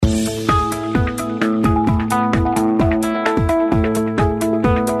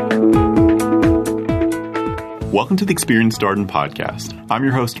Welcome to the Experience Darden podcast. I'm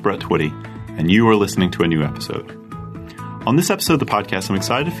your host, Brett Twitty, and you are listening to a new episode. On this episode of the podcast, I'm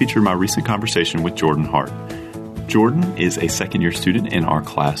excited to feature my recent conversation with Jordan Hart. Jordan is a second-year student in our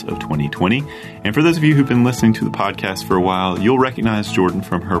class of 2020, and for those of you who've been listening to the podcast for a while, you'll recognize Jordan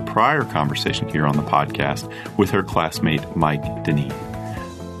from her prior conversation here on the podcast with her classmate, Mike Deneen.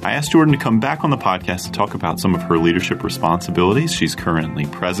 I asked Jordan to come back on the podcast to talk about some of her leadership responsibilities. She's currently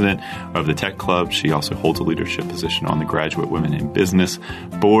president of the Tech Club. She also holds a leadership position on the Graduate Women in Business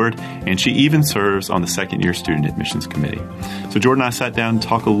Board, and she even serves on the second-year Student Admissions Committee. So Jordan and I sat down to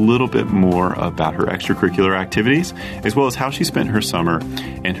talk a little bit more about her extracurricular activities, as well as how she spent her summer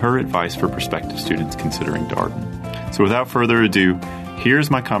and her advice for prospective students considering Darden. So without further ado,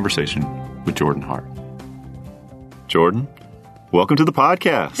 here's my conversation with Jordan Hart. Jordan, welcome to the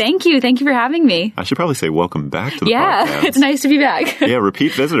podcast. Thank you. Thank you for having me. I should probably say welcome back to the podcast. Yeah, it's nice to be back. Yeah,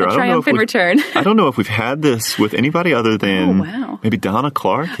 repeat visitor. Triumphant return. I don't know if we've had this with anybody other than maybe Donna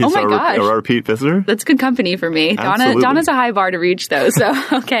Clark is our repeat visitor. That's good company for me. Donna's a high bar to reach, though. So,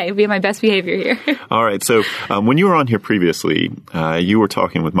 okay, be my best behavior here. All right. So when you were on here previously, you were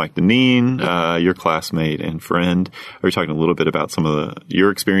talking with Mike Deneen, your classmate and friend. We were talking a little bit about some of your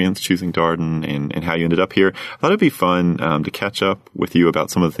experience choosing Darden and how you ended up here. I thought it'd be fun to catch up with you about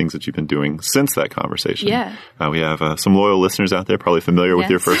some of the things that you've been doing since that conversation. Yeah. We have some loyal listeners out there probably familiar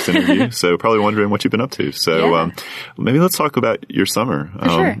with your first interview, so probably wondering what you've been up to. So maybe let's talk about your summer.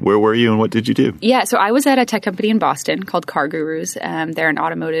 Sure. Where were you and what did you do? Yeah, so I was at a tech company in Boston called Car Gurus. They're an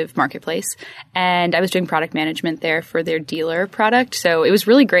automotive marketplace, and I was doing product management there for their dealer product. So it was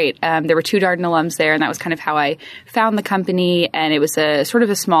really great. There were 2 Darden alums there, and that was kind of how I found the company, and it was a sort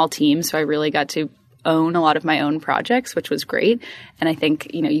of a small team, so I really got to own a lot of my own projects, which was great. And I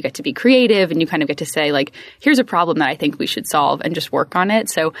think, you get to be creative and you kind of get to say, like, here's a problem that I think we should solve and just work on it.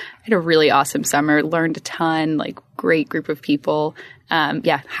 So I had a really awesome summer, learned a ton, like great group of people.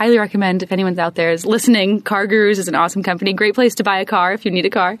 Highly recommend if anyone's out there is listening. Car Gurus is an awesome company. Great place to buy a car if you need a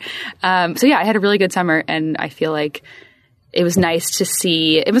car. I had a really good summer, and I feel like it was nice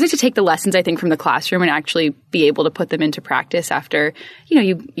to take the lessons, I think, from the classroom and actually be able to put them into practice after,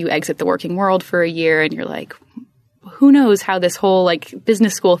 you exit the working world for a year and you're like, who knows how this whole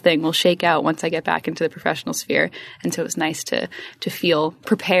business school thing will shake out once I get back into the professional sphere. And so it was nice to feel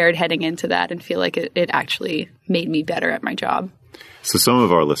prepared heading into that and feel like it actually made me better at my job. So some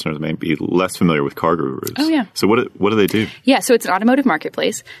of our listeners may be less familiar with Car Gurus. Oh, yeah. So what do they do? Yeah, so it's an automotive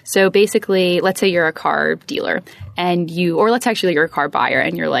marketplace. So basically, let's say you're a car dealer you're a car buyer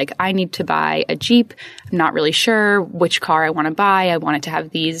and you're like, I need to buy a Jeep. I'm not really sure which car I want to buy. I want it to have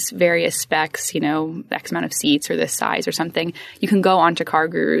these various specs, X amount of seats or this size or something. You can go onto Car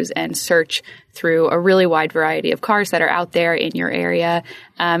Gurus and search through a really wide variety of cars that are out there in your area.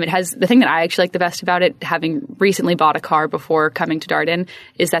 It has the thing that I actually like the best about it, having recently bought a car before coming to Darden,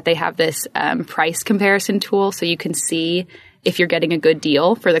 is that they have this price comparison tool, so you can see if you're getting a good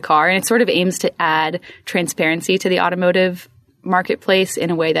deal for the car. And it sort of aims to add transparency to the automotive marketplace in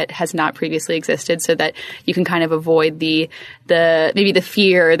a way that has not previously existed, so that you can kind of avoid the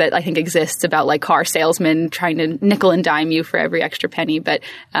fear that I think exists about car salesmen trying to nickel and dime you for every extra penny. But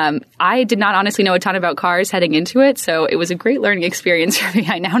I did not honestly know a ton about cars heading into it, so it was a great learning experience for me.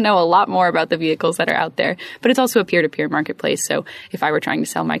 I now know a lot more about the vehicles that are out there, but it's also a peer-to-peer marketplace. So if I were trying to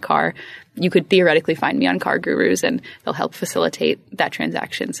sell my car, you could theoretically find me on Car Gurus and they'll help facilitate that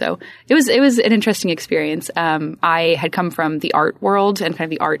transaction. So it was an interesting experience. I had come from the art world and kind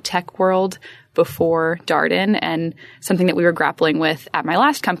of the art tech world before Darden, and something that we were grappling with at my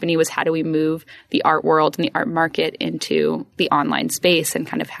last company was how do we move the art world and the art market into the online space, and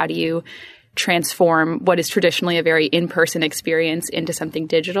kind of how do you transform what is traditionally a very in-person experience into something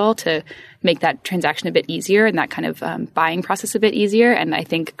digital to make that transaction a bit easier and that kind of buying process a bit easier. And I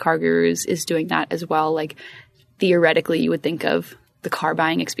think Car Gurus is doing that as well. Theoretically, you would think of the car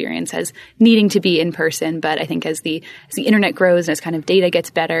buying experience as needing to be in person, but I think as the internet grows and as kind of data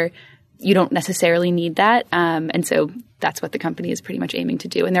gets better, you don't necessarily need that. And so that's what the company is pretty much aiming to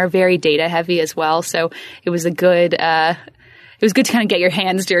do. And they're very data heavy as well. So it was it was good to kind of get your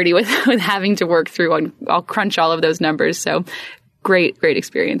hands dirty with having to work through and I'll crunch all of those numbers. So great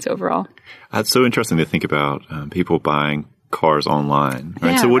experience overall. That's so interesting to think about people buying cars online,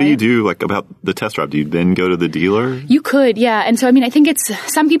 right? Yeah, so what do you do about the test drive? Do you then go to the dealer? You could, yeah. And so, I think it's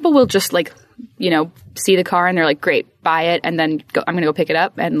some people will just see the car and they're like, great, buy it. And then I'm going to go pick it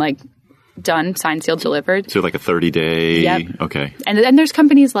up and done, signed, sealed, delivered. So like a 30-day? Yep. Okay. And then there's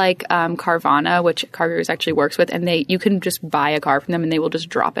companies like Carvana, which CarGurus actually works with, and you can just buy a car from them and they will just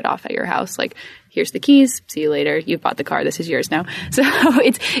drop it off at your house. Like, here's the keys. See you later. You've bought the car. This is yours now. So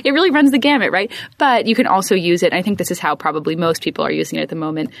it really runs the gamut, right? But you can also use it. I think this is how probably most people are using it at the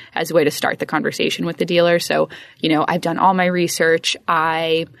moment as a way to start the conversation with the dealer. So, I've done all my research.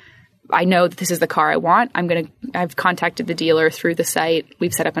 I know that this is the car I want. I've contacted the dealer through the site.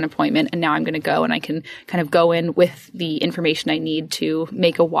 We've set up an appointment, and now I'm going to go, and I can kind of go in with the information I need to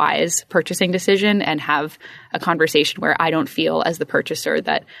make a wise purchasing decision and have a conversation where I don't feel as the purchaser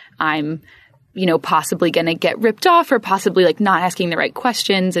that I'm possibly going to get ripped off or possibly like not asking the right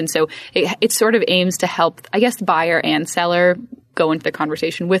questions. And so it sort of aims to help, I guess, the buyer and seller go into the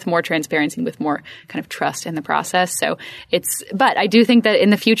conversation with more transparency and with more kind of trust in the process. So but I do think that in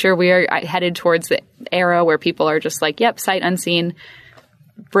the future we are headed towards the era where people are just like, yep, sight unseen,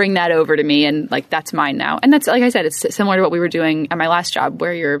 bring that over to me. And like, that's mine now. And that's, like I said, it's similar to what we were doing at my last job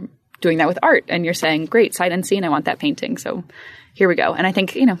where you're doing that with art and you're saying, great, sight unseen, I want that painting. So here we go. And I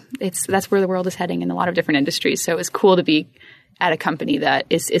think, that's where the world is heading in a lot of different industries. So it's cool to be at a company that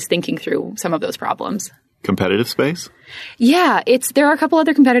is thinking through some of those problems. Competitive space? Yeah, there are a couple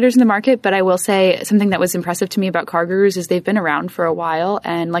other competitors in the market, but I will say something that was impressive to me about CarGurus is they've been around for a while.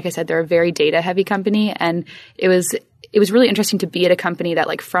 And like I said, they're a very data heavy company. And it was really interesting to be at a company that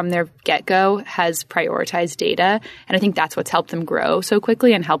like from their get-go has prioritized data. And I think that's what's helped them grow so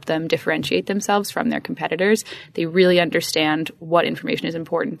quickly and helped them differentiate themselves from their competitors. They really understand what information is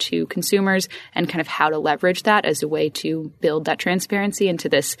important to consumers and kind of how to leverage that as a way to build that transparency into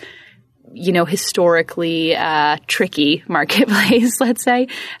this historically tricky marketplace, let's say.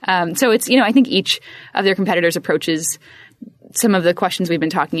 So it's, I think each of their competitors approaches some of the questions we've been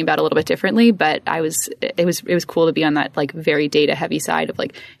talking about a little bit differently, but it was cool to be on that like very data heavy side of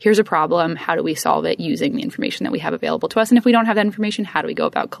like, here's a problem. How do we solve it using the information that we have available to us? And if we don't have that information, how do we go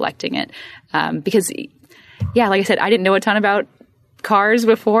about collecting it? Because like I said, I didn't know a ton about cars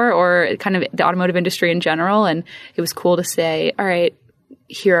before or kind of the automotive industry in general. And it was cool to say, all right,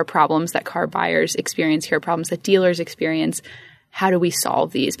 here are problems that car buyers experience. Here are problems that dealers experience. How do we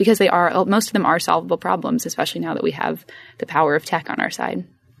solve these? Because most of them are solvable problems, especially now that we have the power of tech on our side.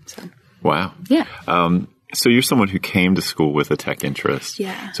 So, wow. Yeah. So you're someone who came to school with a tech interest.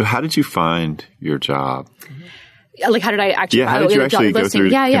 Yeah. So how did you find your job? Like, how did I actually? Yeah, how did you actually go through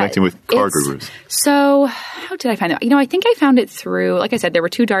connecting with CarGurus? So, how did I find that? I think I found it through, like I said, there were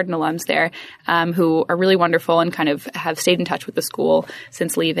 2 Darden alums there who are really wonderful and kind of have stayed in touch with the school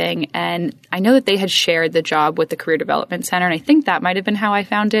since leaving. And I know that they had shared the job with the Career Development Center, and I think that might have been how I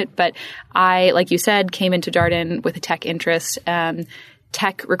found it. But I, like you said, came into Darden with a tech interest.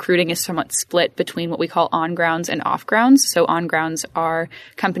 Tech recruiting is somewhat split between what we call on-grounds and off-grounds. So on-grounds are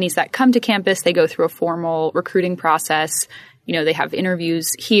companies that come to campus. They go through a formal recruiting process. They have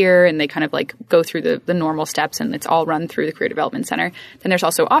interviews here and they kind of like go through the normal steps and it's all run through the Career Development Center. Then there's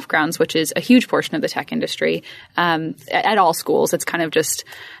also off-grounds, which is a huge portion of the tech industry at all schools. It's kind of just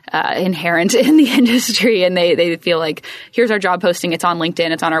inherent in the industry and they feel like, here's our job posting. It's on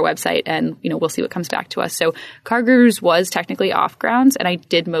LinkedIn. It's on our website and, we'll see what comes back to us. So CarGurus was technically off-grounds and I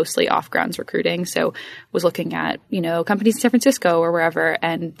did mostly off-grounds recruiting. So was looking at, companies in San Francisco or wherever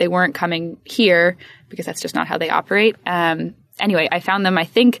and they weren't coming here because that's just not how they operate. Anyway, I found them, I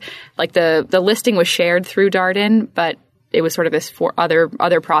think, like the listing was shared through Darden, but it was sort of this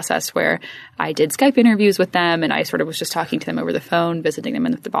other process where I did Skype interviews with them and I sort of was just talking to them over the phone, visiting them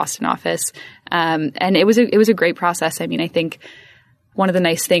in the Boston office. And it was a great process. I mean, I think one of the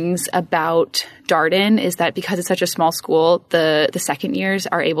nice things about Darden is that because it's such a small school, the second years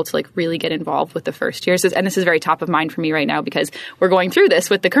are able to like really get involved with the first years. And this is very top of mind for me right now because we're going through this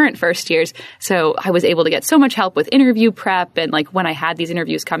with the current first years. So I was able to get so much help with interview prep. And like when I had these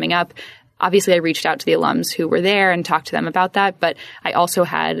interviews coming up, obviously I reached out to the alums who were there and talked to them about that. But I also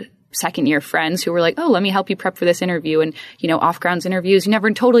had second year friends who were like, oh, let me help you prep for this interview. And, off-grounds interviews, you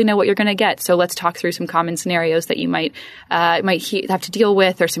never totally know what you're going to get. So let's talk through some common scenarios that you might have to deal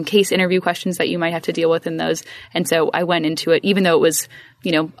with or some case interview questions that you might have to deal with in those. And so I went into it, even though it was,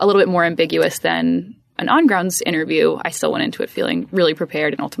 a little bit more ambiguous than an on-grounds interview, I still went into it feeling really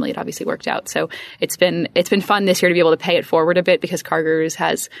prepared, and ultimately it obviously worked out. So it's been fun this year to be able to pay it forward a bit because CarGurus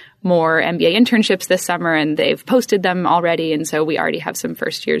has more MBA internships this summer, and they've posted them already, and so we already have some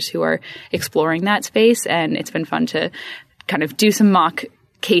first years who are exploring that space, and it's been fun to kind of do some mock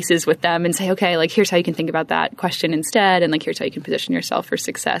cases with them and say, okay, like here's how you can think about that question instead, and like here's how you can position yourself for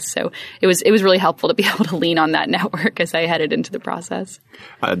success. So it was really helpful to be able to lean on that network as I headed into the process.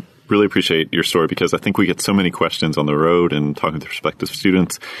 really appreciate your story because I think we get so many questions on the road and talking to prospective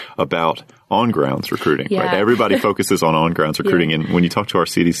students about on-grounds recruiting. Yeah. Right? Everybody focuses on on-grounds recruiting. And when you talk to our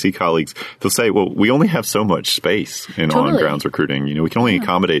CDC colleagues, they'll say, well, we only have so much space in on-grounds recruiting. We can only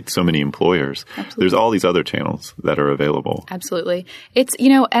accommodate so many employers. Absolutely. There's all these other channels that are available. Absolutely. It's,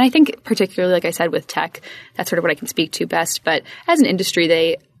 and I think particularly, like I said, with tech, that's sort of what I can speak to best. But as an industry,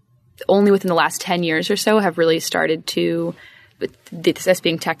 they only within the last 10 years or so have really started to this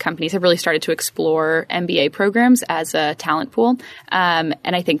being tech companies have really started to explore MBA programs as a talent pool. And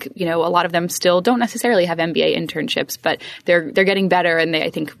I think, a lot of them still don't necessarily have MBA internships, but they're getting better and they, I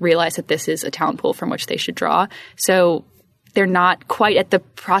think, realize that this is a talent pool from which they should draw. So they're not quite at the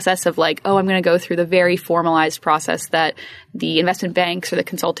process of like, I'm going to go through the very formalized process that the investment banks or the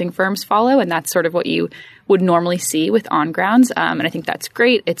consulting firms follow. And that's sort of what you would normally see with on-grounds. And I think that's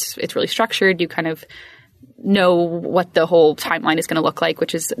great. It's really structured. You kind of know what the whole timeline is going to look like,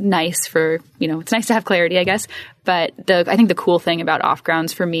 which is nice for, it's nice to have clarity, I guess. But I think the cool thing about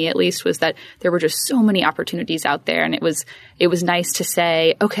off-grounds for me, at least, was that there were just so many opportunities out there. And it was nice to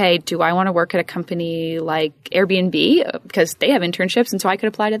say, okay, do I want to work at a company like Airbnb because they have internships and so I could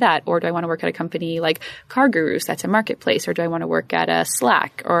apply to that? Or do I want to work at a company like Car Gurus, that's a marketplace? Or do I want to work at a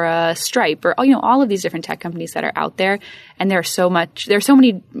Slack or a Stripe or, all of these different tech companies that are out there? And there's so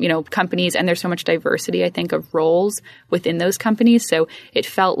many, companies and there's so much diversity, I think, of roles within those companies. So it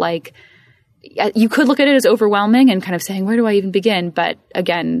felt like you could look at it as overwhelming and kind of saying, where do I even begin? But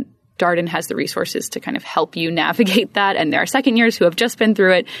again, Darden has the resources to kind of help you navigate that. And there are second years who have just been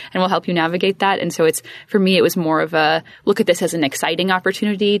through it and will help you navigate that. And so for me, it was more of a look at this as an exciting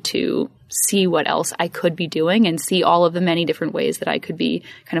opportunity to see what else I could be doing and see all of the many different ways that I could be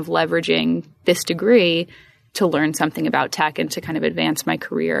kind of leveraging this degree to learn something about tech and to kind of advance my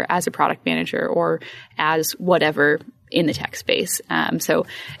career as a product manager or as whatever in the tech space. So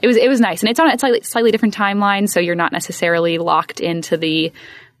it was nice. And it's on a slightly different timeline. So you're not necessarily locked into the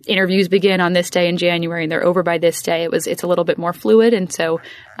interviews begin on this day in January and they're over by this day. It's a little bit more fluid. And so,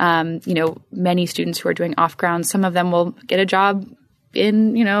 many students who are doing off ground, some of them will get a job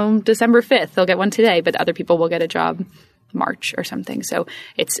in, December 5th. They'll get one today, but other people will get a job March or something. So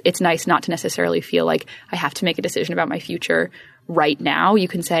it's nice not to necessarily feel like I have to make a decision about my future right now. You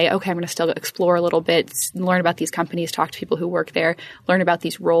can say, okay, I'm going to still explore a little bit, learn about these companies, talk to people who work there, learn about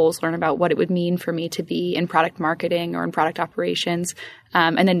these roles, learn about what it would mean for me to be in product marketing or in product operations,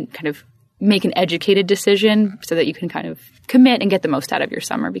 and then kind of make an educated decision so that you can kind of commit and get the most out of your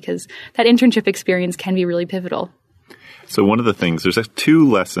summer because that internship experience can be really pivotal. So one of the things, there's 2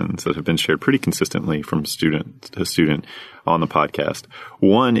 lessons that have been shared pretty consistently from student to student on the podcast.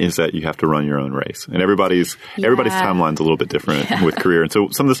 One is that you have to run your own race. And everybody's timeline's a little bit different with career. And so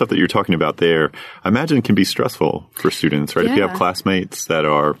some of the stuff that you're talking about there, I imagine can be stressful for students, right? Yeah. If you have classmates that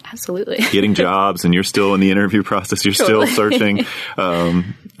are absolutely getting jobs and you're still in the interview process, you're still searching. How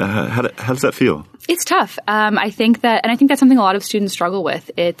does that feel? It's tough. I think that's something a lot of students struggle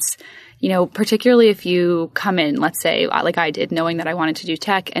with. It's, particularly if you come in, let's say, like I did, knowing that I wanted to do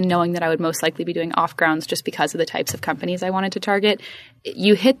tech and knowing that I would most likely be doing off grounds just because of the types of companies I wanted to target,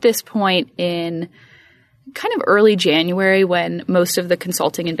 you hit this point in kind of early January when most of the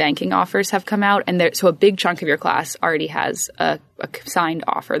consulting and banking offers have come out. And so a big chunk of your class already has a signed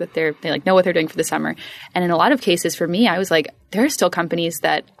offer that they know what they're doing for the summer. And in a lot of cases for me, I was like, there are still companies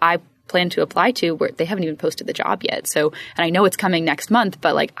that I plan to apply to where they haven't even posted the job yet. So, and I know it's coming next month,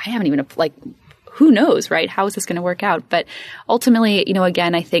 but I haven't even who knows, right? How is this going to work out? But ultimately,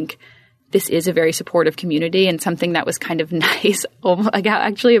 again, I think this is a very supportive community and something that was kind of nice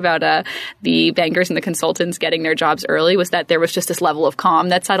actually about the bankers and the consultants getting their jobs early was that there was just this level of calm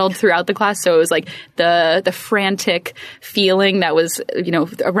that settled throughout the class. So it was like the frantic feeling that was,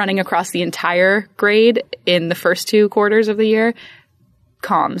 running across the entire grade in the first 2 quarters of the year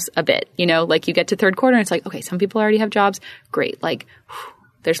calms a bit, you get to third quarter and it's like, okay, some people already have jobs. Great.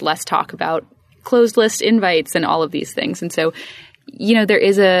 There's less talk about closed list invites and all of these things. And so, there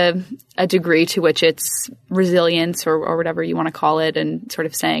is a degree to which it's resilience or whatever you want to call it and sort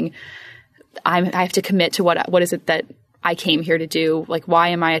of saying, I have to commit to what is it that I came here to do? Why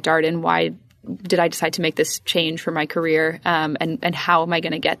am I at Darden? Why did I decide to make this change for my career? And how am I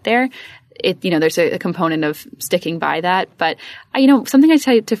going to get there? There's a component of sticking by that. But, something I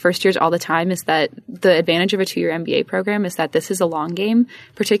say to first years all the time is that the advantage of a 2-year MBA program is that this is a long game,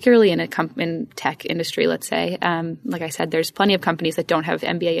 particularly in tech industry, let's say. Like I said, there's plenty of companies that don't have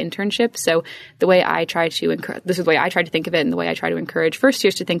MBA internships. So the way I try to this is the way I try to think of it and the way I try to encourage first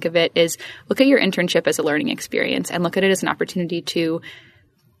years to think of it is look at your internship as a learning experience and look at it as an opportunity to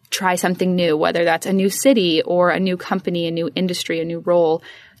try something new, whether that's a new city or a new company, a new industry, a new role.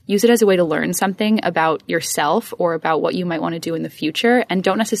 use it as a way to learn something about yourself or about what you might want to do in the future, and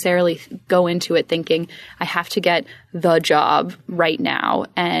don't necessarily go into it thinking, I have to get the job right now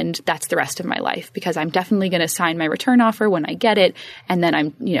and that's the rest of my life, because I'm definitely going to sign my return offer when I get it, and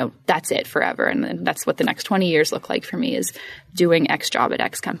then that's it forever. And then that's what the next 20 years look like for me, is doing X job at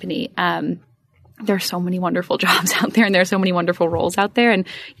X company. There are so many wonderful jobs out there, and there are so many wonderful roles out there. And,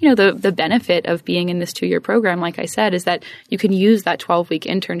 the benefit of being in this 2-year program, like I said, is that you can use that 12-week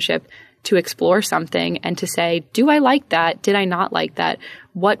internship to explore something and to say, do I like that? Did I not like that?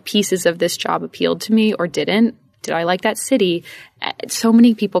 What pieces of this job appealed to me or didn't? Did I like that city? So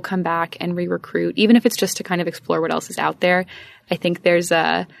many people come back and re-recruit, even if it's just to kind of explore what else is out there. I think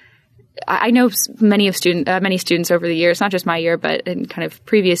I know many students over the years, not just my year, but in kind of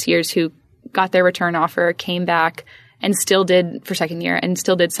previous years, who got their return offer, came back and still did for second year and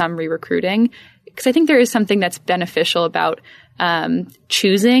still did some re-recruiting. Because I think there is something that's beneficial about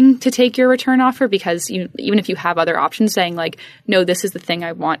choosing to take your return offer, because even if you have other options, saying like, no, this is the thing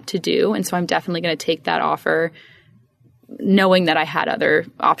I want to do, and so I'm definitely going to take that offer, knowing that I had other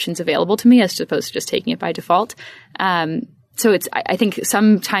options available to me as opposed to just taking it by default. So I think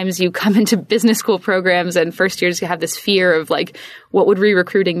sometimes you come into business school programs and first years you have this fear of like, what would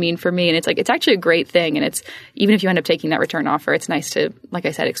re-recruiting mean for me? And it's like, it's actually a great thing. And it's, even if you end up taking that return offer, it's nice to, like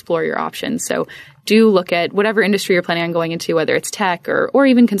I said, explore your options. So do look at whatever industry you're planning on going into, whether it's tech or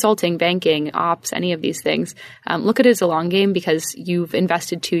even consulting, banking, ops, any of these things. Look at it as a long game, because you've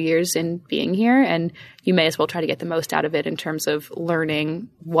invested 2 years in being here, and you may as well try to get the most out of it in terms of learning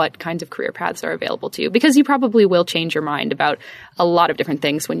what kinds of career paths are available to you, because you probably will change your mind about a lot of different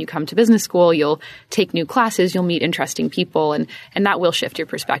things when you come to business school. You'll take new classes, you'll meet interesting people, and that will shift your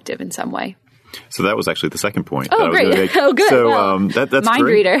perspective in some way. So that was actually the second point. Oh, great. Oh, good. So well, that's mind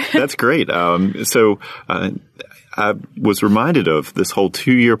great. reader. That's great. So I was reminded of this whole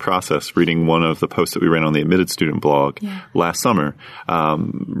 2-year process reading one of the posts that we ran on the Admitted Student blog last summer. Now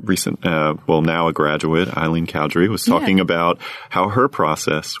a graduate, Eileen Cowdery, was talking about how her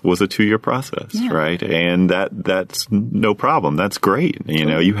process was a 2-year process, right? And that's no problem. That's great.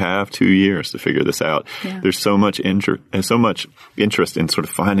 You have 2 years to figure this out. Yeah. There's so much interest in sort of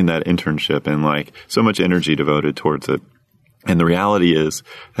finding that internship, and like so much energy devoted towards it. And the reality is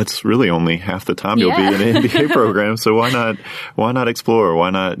that's really only half the time you'll be in an MBA program. So why not explore? Why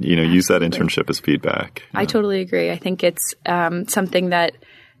not, use that internship as feedback? I totally agree. I think it's something that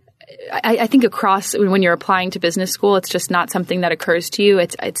I think across, when you're applying to business school, it's just not something that occurs to you.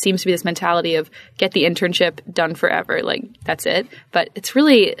 It seems to be this mentality of get the internship, done forever. Like, that's it. But it's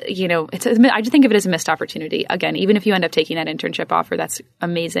really, I just think of it as a missed opportunity. Again, even if you end up taking that internship offer, that's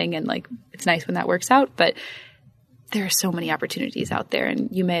amazing. And like, it's nice when that works out. But there are so many opportunities out there, and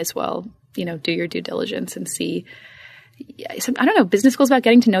you may as well, do your due diligence and see. I don't know. Business school is about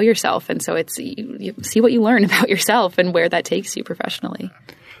getting to know yourself. And so it's, you see what you learn about yourself and where that takes you professionally.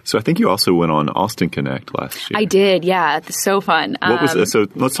 So I think you also went on Austin Connect last year. I did, yeah. It's so fun. What was so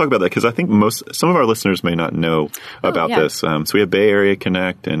let's talk about that, because I think some of our listeners may not know about this. So we have Bay Area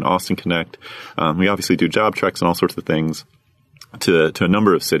Connect and Austin Connect. We obviously do job treks and all sorts of things to a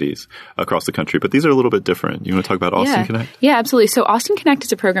number of cities across the country, but these are a little bit different. You want to talk about Austin Connect? Yeah, absolutely. So Austin Connect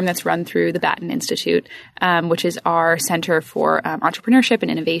is a program that's run through the Batten Institute, which is our center for entrepreneurship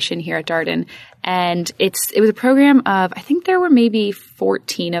and innovation here at Darden. And it was a program of, I think there were maybe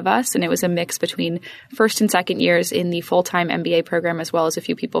 14 of us, and it was a mix between first and second years in the full-time MBA program, as well as a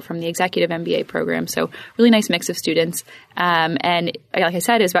few people from the executive MBA program. So really nice mix of students. And like I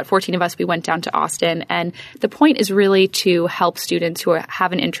said, it was about 14 of us. We went down to Austin, and the point is really to help students who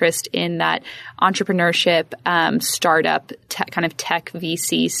have an interest in that entrepreneurship, startup, kind of tech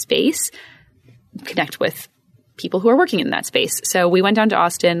VC space, connect with people who are working in that space. So we went down to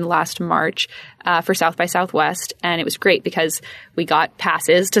Austin last March for South by Southwest, and it was great because we got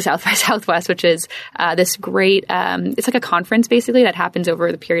passes to South by Southwest, which is this great it's like a conference basically that happens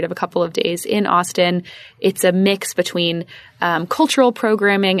over the period of a couple of days in Austin. It's a mix between cultural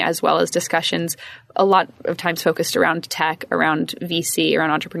programming as well as discussions, a lot of times focused around tech, around VC,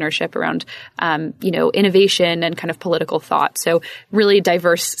 around entrepreneurship, around innovation and kind of political thought. So really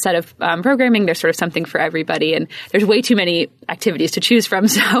diverse set of programming. There's sort of something for everybody, and there's way too many activities to choose from.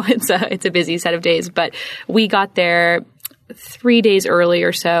 So it's a busy set of days. But we got there 3 days early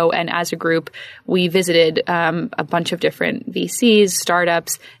or so. And as a group, we visited a bunch of different VCs,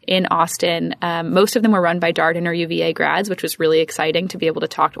 startups in Austin. Most of them were run by Darden or UVA grads, which was really exciting to be able to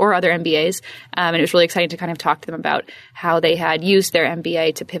talk, or other MBAs. And it was really exciting to kind of talk to them about how they had used their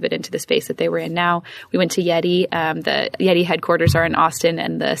MBA to pivot into the space that they were in now. We went to Yeti. The Yeti headquarters are in Austin,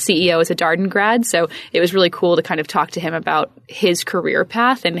 and the CEO is a Darden grad. So it was really cool to kind of talk to him about his career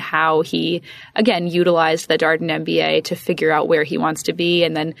path and how he, again, utilized the Darden MBA to figure out where he wants to be,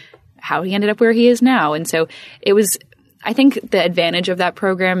 and then how he ended up where he is now. And so it was, I think the advantage of that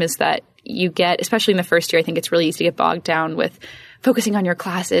program is that you get, especially in the first year, I think it's really easy to get bogged down with focusing on your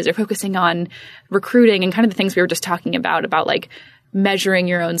classes or focusing on recruiting and kind of the things we were just talking about like measuring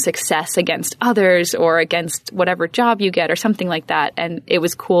your own success against others or against whatever job you get or something like that. And it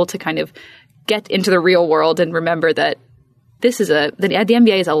was cool to kind of get into the real world and remember that the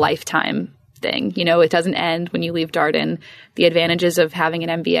MBA is a lifetime thing. You know, it doesn't end when you leave Darden. The advantages of having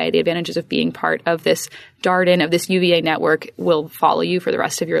an MBA, the advantages of being part of this Darden, of this UVA network will follow you for the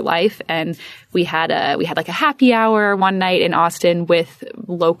rest of your life. And we had like a happy hour one night in Austin with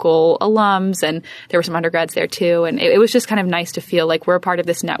local alums, and there were some undergrads there too. And it was just kind of nice to feel like we're a part of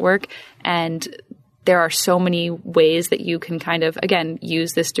this network, and there are so many ways that you can kind of, again,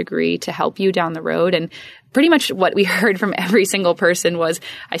 use this degree to help you down the road. And pretty much what we heard from every single person was,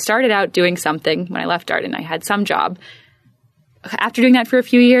 I started out doing something when I left Darden. I had some job. After doing that for a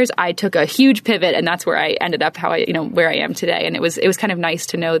few years, I took a huge pivot, and that's where I ended up where I am today. And it was kind of nice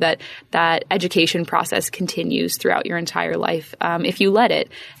to know that that education process continues throughout your entire life if you let it.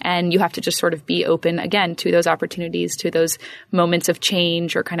 And you have to just sort of be open, again, to those opportunities, to those moments of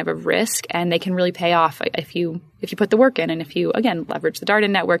change or kind of a risk, and they can really pay off if you put the work in, and if you, again, leverage the Darden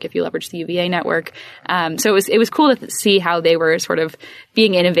network, if you leverage the UVA network. So it was cool to see how they were sort of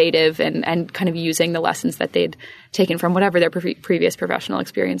being innovative and kind of using the lessons that they'd taken from whatever their previous professional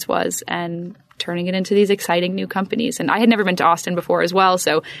experience was and turning it into these exciting new companies. And I had never been to Austin before as well,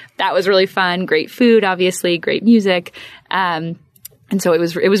 so that was really fun. Great food, obviously, great music. And so it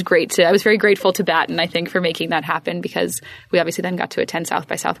was great I was very grateful to Batten, I think, for making that happen, because we obviously then got to attend South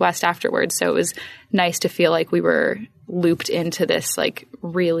by Southwest afterwards. So it was nice to feel like we were looped into this like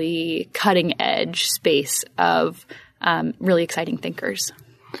really cutting edge space of really exciting thinkers.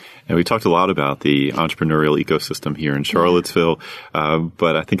 And we talked a lot about the entrepreneurial ecosystem here in Charlottesville,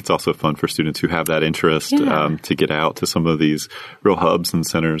 but I think it's also fun for students who have that interest to get out to some of these real hubs and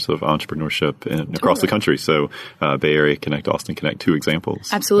centers of entrepreneurship across the country. So Bay Area Connect, Austin Connect, 2 examples.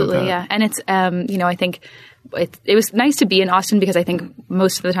 Absolutely, yeah. And it's, I think it was nice to be in Austin, because I think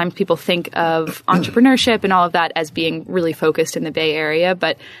most of the time people think of entrepreneurship and all of that as being really focused in the Bay Area,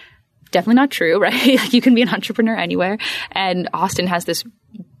 but definitely not true, right? Like, you can be an entrepreneur anywhere. And Austin has this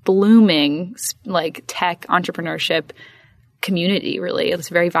blooming like tech entrepreneurship community, really. It was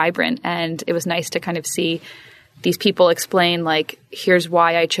very vibrant, and it was nice to kind of see these people explain, like, here's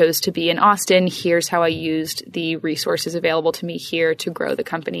why I chose to be in Austin, here's how I used the resources available to me here to grow the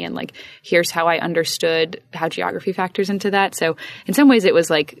company, and like, here's how I understood how geography factors into that. So in some ways it was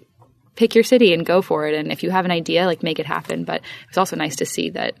like, pick your city and go for it. And if you have an idea, like, make it happen. But it was also nice to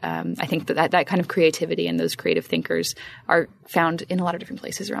see that I think that kind of creativity and those creative thinkers are found in a lot of different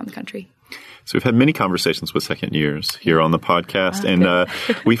places around the country. So we've had many conversations with second years here on the podcast, and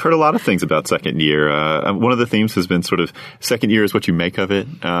we've heard a lot of things about second year. One of the themes has been sort of second year is what you make of it,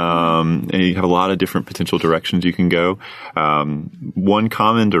 and you have a lot of different potential directions you can go. One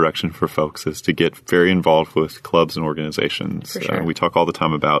common direction for folks is to get very involved with clubs and organizations. For sure. We talk all the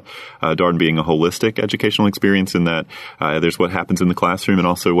time about Darden being a holistic educational experience, in that there's what happens in the classroom and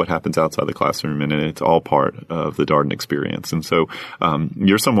also what happens outside the classroom, and it's all part of the Darden experience. And so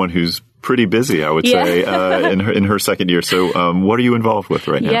you're someone who's pretty busy, I would say, in her second year. So what are you involved with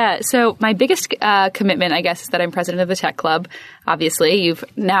right now? Yeah. So my biggest commitment, I guess, is that I'm president of the tech club. Obviously, you've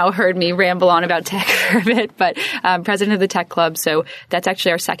now heard me ramble on about tech for a bit, but I'm president of the tech club. So that's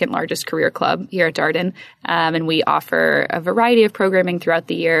actually our second largest career club here at Darden. And we offer a variety of programming throughout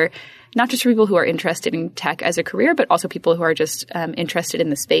the year, not just for people who are interested in tech as a career, but also people who are just interested in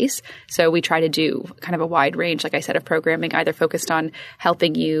the space. So we try to do kind of a wide range, like I said, of programming, either focused on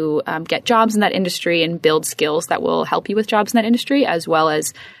helping you get jobs in that industry and build skills that will help you with jobs in that industry, as well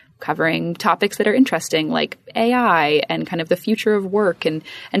as covering topics that are interesting, like AI and kind of the future of work and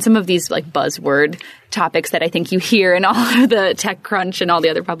some of these like buzzword topics that I think you hear in all of the TechCrunch and all the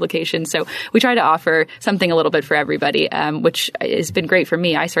other publications. So we try to offer something a little bit for everybody, which has been great for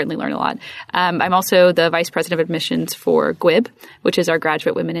me. I certainly learn a lot. I'm also the vice president of admissions for GWIB, which is our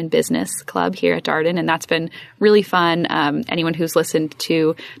Graduate Women in Business Club here at Darden. And that's been really fun. Anyone who's listened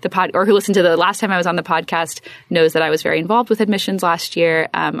to who listened to the last time I was on the podcast knows that I was very involved with admissions last year.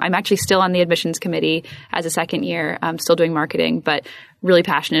 I'm actually still on the admissions committee as a second year. I'm still doing marketing, but really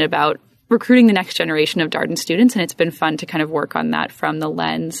passionate about recruiting the next generation of Darden students. And it's been fun to kind of work on that from the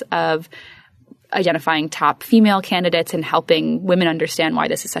lens of identifying top female candidates and helping women understand why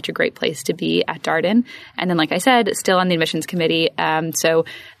this is such a great place to be at Darden. And then, like I said, still on the admissions committee. So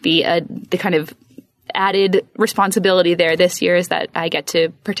the kind of added responsibility there this year is that I get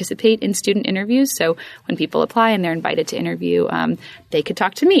to participate in student interviews. So when people apply and they're invited to interview, they could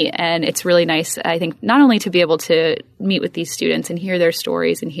talk to me. And it's really nice, I think, not only to be able to meet with these students and hear their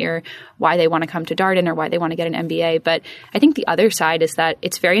stories and hear why they want to come to Darden or why they want to get an MBA, but I think the other side is that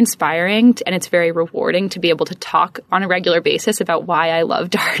it's very inspiring and it's very rewarding to be able to talk on a regular basis about why I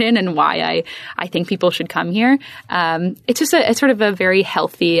love Darden and why I think people should come here. It's just it's sort of a very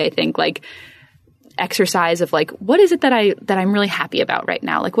healthy, I think, like, exercise of like, what is it that I'm really happy about right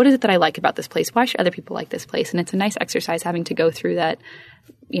now? Like, what is it that I like about this place? Why should other people like this place? And it's a nice exercise having to go through that,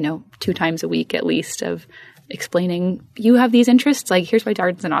 2 times a week at least, of explaining you have these interests. Like, here's why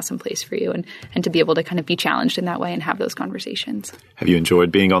Darden's an awesome place for you, and to be able to kind of be challenged in that way and have those conversations. Have you enjoyed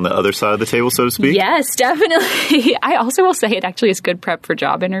being on the other side of the table, so to speak? Yes, definitely. I also will say it actually is good prep for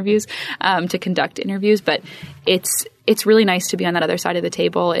job interviews, to conduct interviews, but it's really nice to be on that other side of the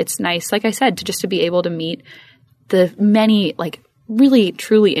table. It's nice, like I said, to be able to meet the many, like, really,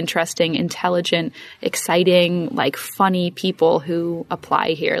 truly interesting, intelligent, exciting, like, funny people who apply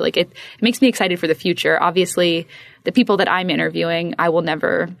here. Like, it makes me excited for the future. Obviously, the people that I'm interviewing, I will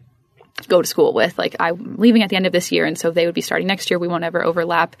never go to school with. Like, I'm leaving at the end of this year, and so they would be starting next year. We won't ever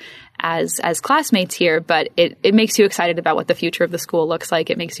overlap as classmates here, but it makes you excited about what the future of the school looks like.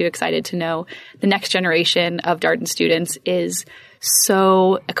 It makes you excited to know the next generation of Darden students is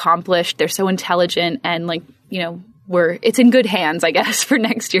so accomplished. They're so intelligent, and, like, it's in good hands, I guess, for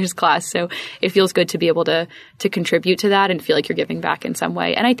next year's class. So it feels good to be able to contribute to that and feel like you're giving back in some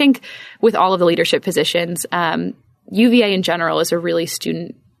way. And I think with all of the leadership positions, UVA in general is a really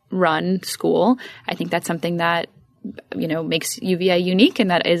student-run school. I think that's something that makes UVA unique,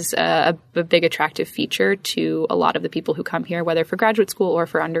 and that is a big attractive feature to a lot of the people who come here, whether for graduate school or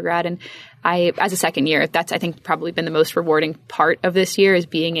for undergrad. And as a second year, that's, I think, probably been the most rewarding part of this year, is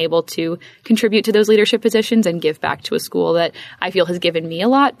being able to contribute to those leadership positions and give back to a school that I feel has given me a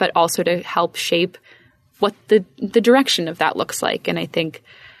lot, but also to help shape what the direction of that looks like. And I think,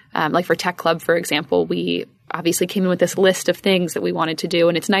 like for Tech Club, for example, we obviously came in with this list of things that we wanted to do.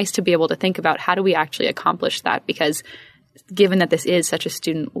 And it's nice to be able to think about how do we actually accomplish that? Because given that this is such a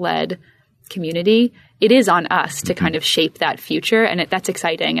student-led community, it is on us to kind of shape that future. And that's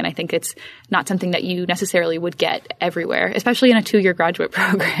exciting. And I think it's not something that you necessarily would get everywhere, especially in a 2-year graduate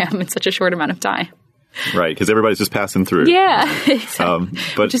program in such a short amount of time. Right, because everybody's just passing through. Yeah, exactly.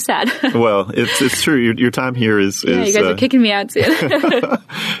 But which is sad. Well, it's true. Your time here is you guys are kicking me out soon.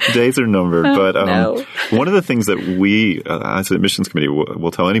 Days are numbered. But no. One of the things that we, as an admissions committee,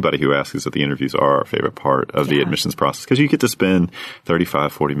 will tell anybody who asks is that the interviews are our favorite part of the admissions process, because you get to spend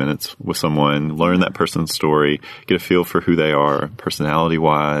 35, 40 minutes with someone, learn that person's story, get a feel for who they are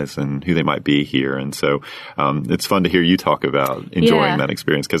personality-wise and who they might be here. And so it's fun to hear you talk about enjoying that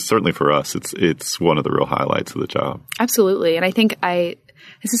experience, because certainly for us, it's one of the real highlights of the job. Absolutely. And I think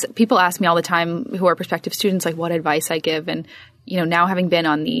people ask me all the time who are prospective students, like, what advice I give. And, now having been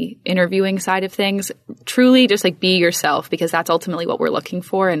on the interviewing side of things, truly just like be yourself, because that's ultimately what we're looking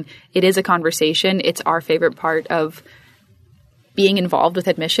for. And it is a conversation. It's our favorite part of being involved with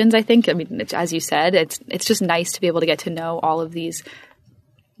admissions, I think. I mean, as you said, it's just nice to be able to get to know all of these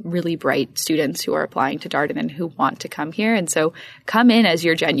really bright students who are applying to Darden and who want to come here. And so come in as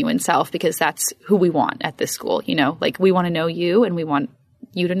your genuine self, because that's who we want at this school. Like, we want to know you and we want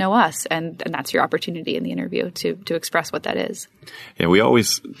you to know us. And that's your opportunity in the interview to express what that is. Yeah, we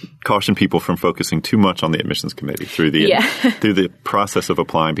always caution people from focusing too much on the admissions committee through the process of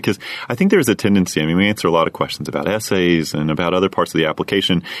applying, because I think there's a tendency. I mean, we answer a lot of questions about essays and about other parts of the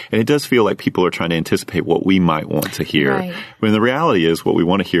application, and it does feel like people are trying to anticipate what we might want to hear. Right. When the reality is, what we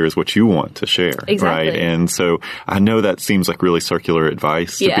want to hear is what you want to share. Exactly. Right? And so I know that seems like really circular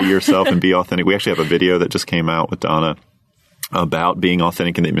advice to be yourself and be authentic. We actually have a video that just came out with Donna about being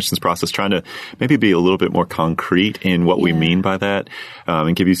authentic in the admissions process, trying to maybe be a little bit more concrete in what we mean by that,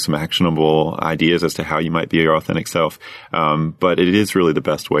 and give you some actionable ideas as to how you might be your authentic self. But it is really the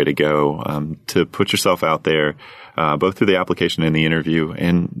best way to go, to put yourself out there, both through the application and the interview,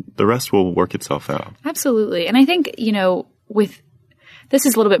 and the rest will work itself out. Absolutely. And I think, with this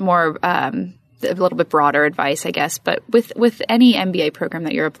is a little bit more, a little bit broader advice, I guess, but with any MBA program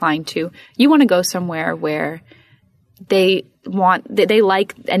that you're applying to, you want to go somewhere where they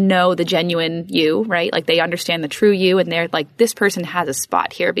like and know the genuine you, right? Like they understand the true you, and they're like, this person has a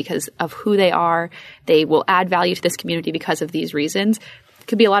spot here because of who they are. They will add value to this community because of these reasons. It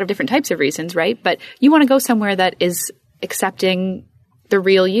could be a lot of different types of reasons, right? But you want to go somewhere that is accepting the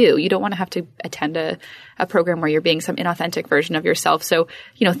real you. You don't want to have to attend a program where you're being some inauthentic version of yourself. So,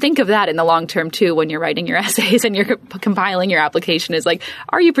 think of that in the long term too when you're writing your essays and you're compiling your application, is like,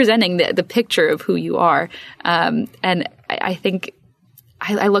 are you presenting the picture of who you are? And I think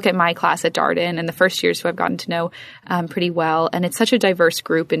I look at my class at Darden and the first years who I've gotten to know pretty well. And it's such a diverse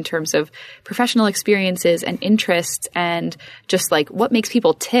group in terms of professional experiences and interests and just like what makes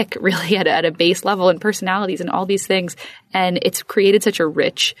people tick really at a base level, and personalities and all these things. And it's created such a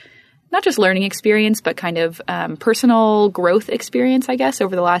rich, not just learning experience, but kind of personal growth experience, I guess,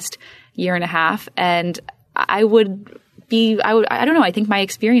 over the last year and a half. And I don't know, I think my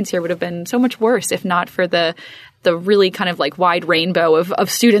experience here would have been so much worse if not for the really kind of like wide rainbow of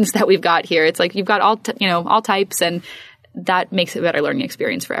students that we've got here. It's like you've got all types, and that makes it a better learning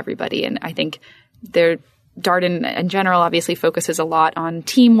experience for everybody. And I think Darden in general obviously focuses a lot on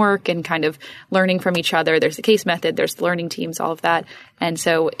teamwork and kind of learning from each other. There's the case method, there's learning teams, all of that. And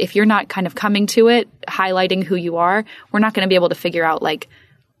so if you're not kind of coming to it, highlighting who you are, we're not going to be able to figure out like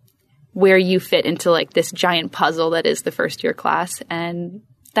where you fit into like this giant puzzle that is the first year class. And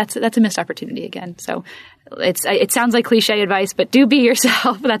that's a missed opportunity again. So it sounds like cliche advice, but do be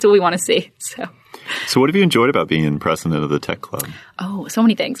yourself. That's what we want to see. So what have you enjoyed about being president of the Tech Club? Oh, so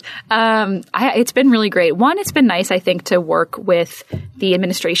many things. It's been really great. One, it's been nice, I think, to work with the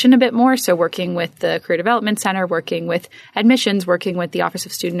administration a bit more. So working with the Career Development Center, working with admissions, working with the Office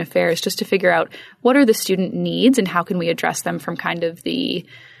of Student Affairs, just to figure out what are the student needs and how can we address them from kind of the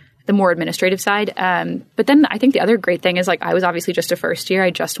more administrative side. But then I think the other great thing is like I was obviously just a first year. I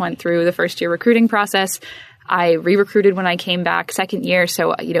just went through the first year recruiting process. I re-recruited when I came back second year.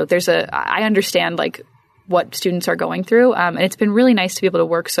 So, I understand like what students are going through. And it's been really nice to be able to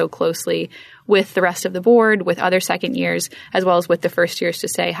work so closely with the rest of the board, with other second years, as well as with the first years to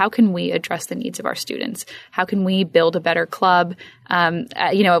say, how can we address the needs of our students? How can we build a better club?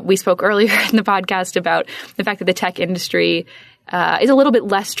 We spoke earlier in the podcast about the fact that the tech industry is a little bit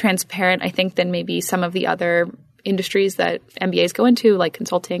less transparent, I think, than maybe some of the other industries that MBAs go into, like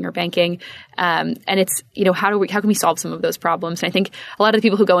consulting or banking. And it's, how can we solve some of those problems? And I think a lot of the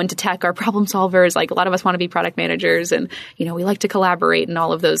people who go into tech are problem solvers. Like a lot of us want to be product managers, and, we like to collaborate and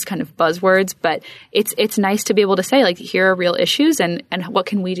all of those kind of buzzwords. But it's nice to be able to say, like, here are real issues and what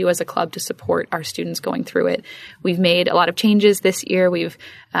can we do as a club to support our students going through it? We've made a lot of changes this year.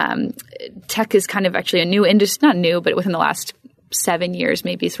 Tech is kind of actually a new industry, not new, but within the last 7 years,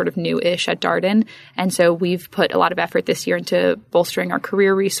 maybe sort of new-ish at Darden. And so we've put a lot of effort this year into bolstering our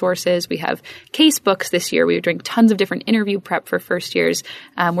career resources. We have case books this year. We're doing tons of different interview prep for first years.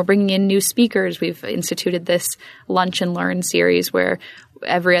 We're bringing in new speakers. We've instituted this lunch and learn series where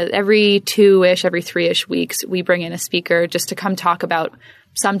every 2-ish, every 3-ish weeks, we bring in a speaker just to come talk about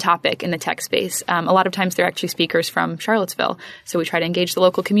some topic in the tech space. A lot of times they're actually speakers from Charlottesville. So we try to engage the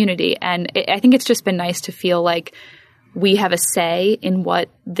local community. And I think it's just been nice to feel like we have a say in what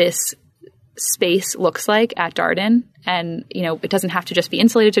this space looks like at Darden. And, it doesn't have to just be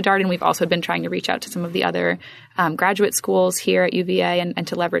insulated to Darden. We've also been trying to reach out to some of the other graduate schools here at UVA and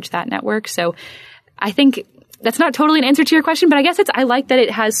to leverage that network. So I think that's not totally an answer to your question, but I guess I like that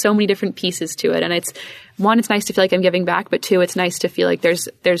it has so many different pieces to it. And it's nice to feel like I'm giving back, but two, it's nice to feel like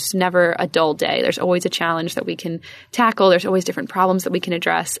there's never a dull day. There's always a challenge that we can tackle. There's always different problems that we can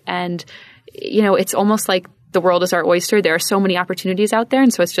address. And, it's almost like the world is our oyster. There are so many opportunities out there.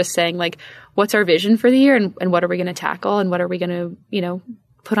 And so it's just saying, like, what's our vision for the year and what are we going to tackle and what are we going to,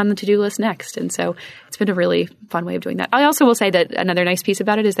 put on the to-do list next. And so it's been a really fun way of doing that. I also will say that another nice piece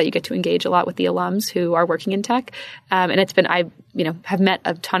about it is that you get to engage a lot with the alums who are working in tech. And it's been, I have met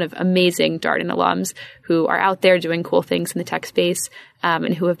a ton of amazing Darden alums who are out there doing cool things in the tech space,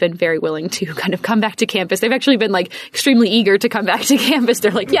 and who have been very willing to kind of come back to campus. They've actually been like extremely eager to come back to campus. They're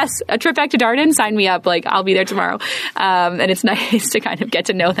like, yes, a trip back to Darden, sign me up. Like, I'll be there tomorrow. And it's nice to kind of get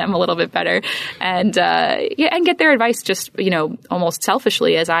to know them a little bit better and get their advice just, almost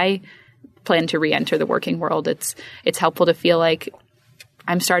selfishly as I plan to re-enter the working world, it's helpful to feel like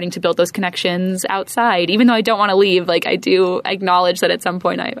I'm starting to build those connections outside. Even though I don't want to leave, like I do acknowledge that at some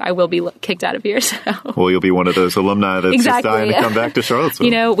point I will be kicked out of here. So. Well, you'll be one of those alumni that's just dying to come back to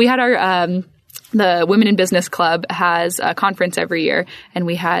Charlottesville. We had our the Women in Business Club has a conference every year, and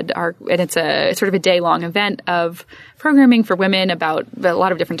we had it's sort of a day-long event of programming for women about a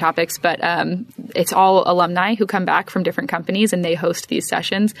lot of different topics, but it's all alumni who come back from different companies, and they host these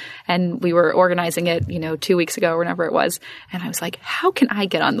sessions. And we were organizing it, 2 weeks ago or whenever it was, and I was like, how can I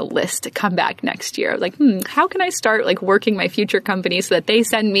get on the list to come back next year? Like, how can I start like working my future company so that they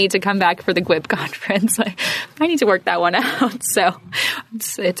send me to come back for the GWIP conference? Like, I need to work that one out. So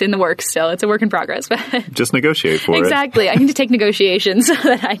it's in the works still. It's a work in progress. But just negotiate for it. Exactly. I need to take negotiations so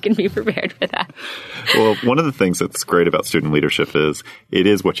that I can be prepared for that. Well, one of the things that's great about student leadership is it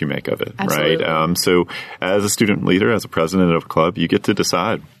is what you make of it, Absolutely. Right? So as a student leader, as a president of a club, you get to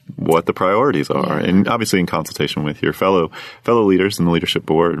decide what the priorities are, and obviously in consultation with your fellow leaders in the leadership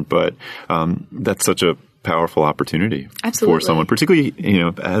board. But that's such a powerful opportunity Absolutely. for someone, particularly,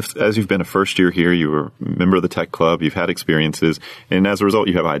 as you've been a first year here, you were a member of the tech club, you've had experiences, and as a result,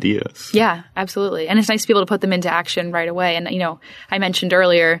 you have ideas. Yeah, absolutely. And it's nice to be able to put them into action right away. And, I mentioned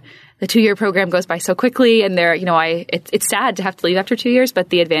earlier, the 2-year program goes by so quickly, and it's sad to have to leave after 2 years, but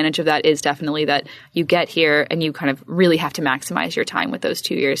the advantage of that is definitely that you get here and you kind of really have to maximize your time with those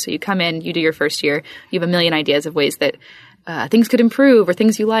 2 years. So you come in, you do your first year, you have a million ideas of ways that things could improve or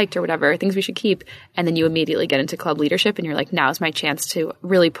things you liked or whatever, things we should keep. And then you immediately get into club leadership and you're like, now's my chance to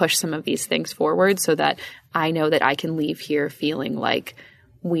really push some of these things forward so that I know that I can leave here feeling like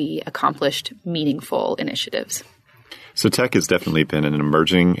we accomplished meaningful initiatives. So tech has definitely been an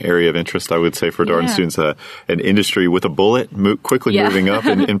emerging area of interest, I would say, for Darden students. An industry with a bullet, quickly moving up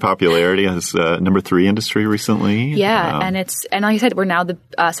in popularity as number 3 industry recently. Yeah, and like I said, we're now the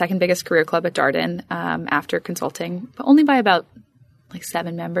second biggest career club at Darden after consulting, but only by about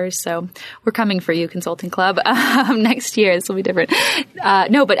 7 members. So we're coming for you, Consulting Club. Next year, this will be different.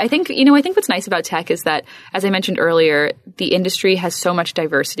 No, but I think what's nice about tech is that, as I mentioned earlier, the industry has so much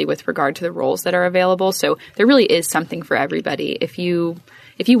diversity with regard to the roles that are available. So there really is something for everybody. If you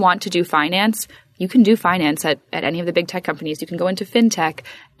want to do finance, you can do finance at any of the big tech companies. You can go into fintech.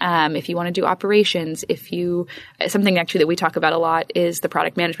 If you want to do operations, something actually that we talk about a lot is the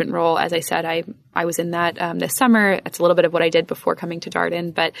product management role. As I said, I was in that this summer. It's a little bit of what I did before coming to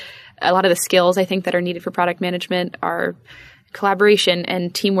Darden, but a lot of the skills I think that are needed for product management are collaboration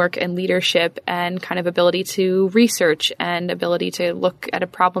and teamwork and leadership and kind of ability to research and ability to look at a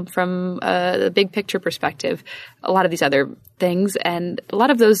problem from the big picture perspective, a lot of these other things. And a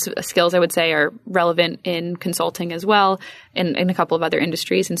lot of those skills, I would say, are relevant in consulting as well, in a couple of other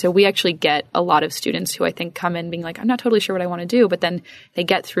industries. And so we actually get a lot of students who I think come in being like, I'm not totally sure what I want to do, but then they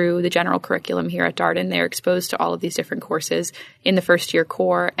get through the general curriculum here at Darden. They're exposed to all of these different courses in the first year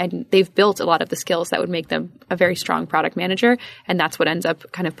core, and they've built a lot of the skills that would make them a very strong product manager. And that's what ends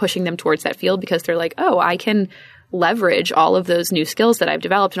up kind of pushing them towards that field, because they're like, oh, I can leverage all of those new skills that I've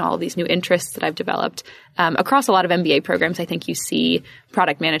developed and all of these new interests that I've developed. Across a lot of MBA programs, I think you see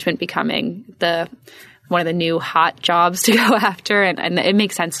product management becoming one of the new hot jobs to go after. And it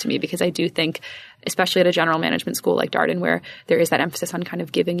makes sense to me, because I do think, especially at a general management school like Darden, where there is that emphasis on kind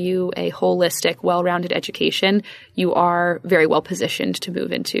of giving you a holistic, well-rounded education, you are very well positioned to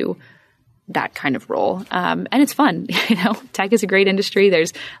move into that kind of role. And it's fun. Tech is a great industry.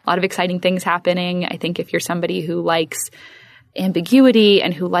 There's a lot of exciting things happening. I think if you're somebody who likes ambiguity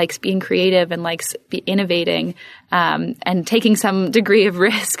and who likes being creative and likes innovating and taking some degree of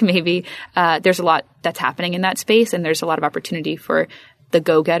risk, maybe there's a lot that's happening in that space, and there's a lot of opportunity for the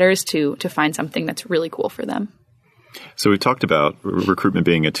go-getters to find something that's really cool for them. So we talked about recruitment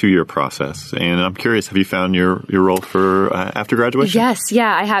being a 2-year process, and I'm curious, have you found your role for after graduation? Yes,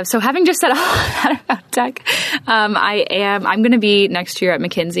 yeah, I have. So having just said all that about tech, I'm going to be next year at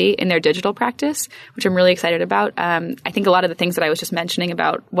McKinsey in their digital practice, which I'm really excited about. I think a lot of the things that I was just mentioning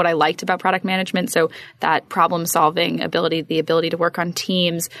about what I liked about product management, so that problem solving ability, the ability to work on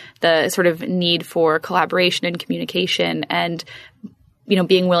teams, the sort of need for collaboration and communication, and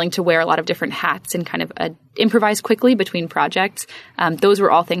being willing to wear a lot of different hats and kind of improvise quickly between projects. Those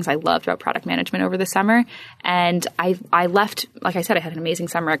were all things I loved about product management over the summer. And I left, like I said, I had an amazing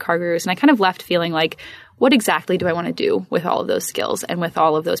summer at CarGurus, and I kind of left feeling like, what exactly do I want to do with all of those skills and with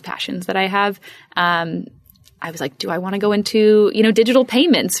all of those passions that I have? I was like, do I want to go into, digital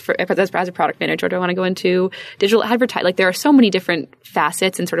payments as a product manager? Do I want to go into digital advertising? Like there are so many different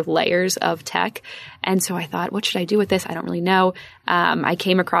facets and sort of layers of tech. And so I thought, what should I do with this? I don't really know. I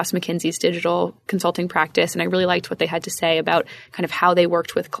came across McKinsey's digital consulting practice, and I really liked what they had to say about kind of how they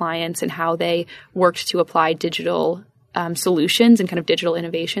worked with clients and how they worked to apply digital solutions and kind of digital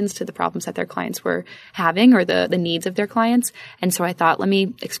innovations to the problems that their clients were having or the needs of their clients. And so I thought, let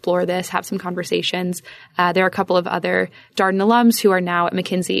me explore this, have some conversations. There are a couple of other Darden alums who are now at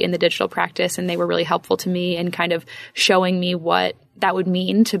McKinsey in the digital practice, and they were really helpful to me in kind of showing me what that would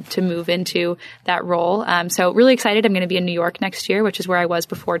mean to move into that role. So really excited. I'm going to be in New York next year, which is where I was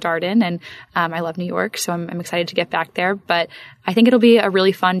before Darden. And I love New York, so I'm excited to get back there. But I think it'll be a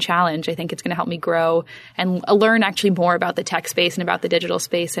really fun challenge. I think it's going to help me grow and learn actually more about the tech space and about the digital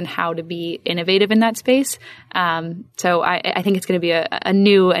space and how to be innovative in that space. So I think it's going to be a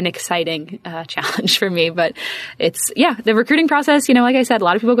new and exciting challenge for me. But the recruiting process, like I said, a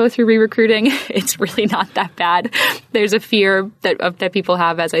lot of people go through re-recruiting. It's really not that bad. There's a fear that people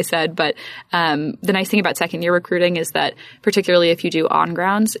have, as I said. But the nice thing about second-year recruiting is that particularly if you do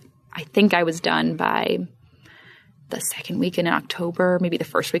on-grounds, I think I was done by the second week in October, maybe the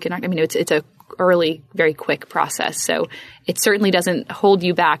first week in October. I mean, it's a early, very quick process. So it certainly doesn't hold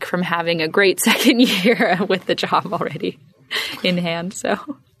you back from having a great second year with the job already in hand. So.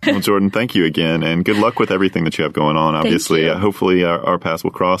 Well, Jordan, thank you again, and good luck with everything that you have going on. Obviously, hopefully our paths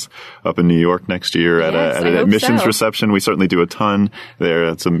will cross up in New York next year at an admissions reception. We certainly do a ton there.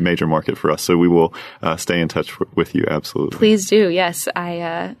 It's a major market for us, so we will stay in touch with you. Absolutely. Please do. Yes,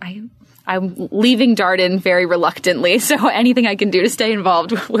 I'm leaving Darden very reluctantly, so anything I can do to stay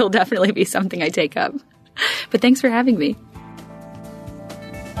involved will definitely be something I take up. But thanks for having me.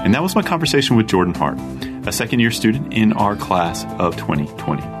 And that was my conversation with Jordan Hart, a second-year student in our class of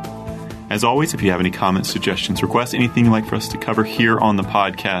 2020. As always, if you have any comments, suggestions, requests, anything you'd like for us to cover here on the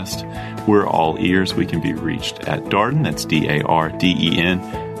podcast, we're all ears. We can be reached at Darden, that's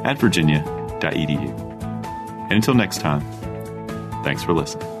Darden, at virginia.edu. And until next time, thanks for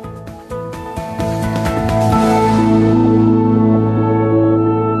listening.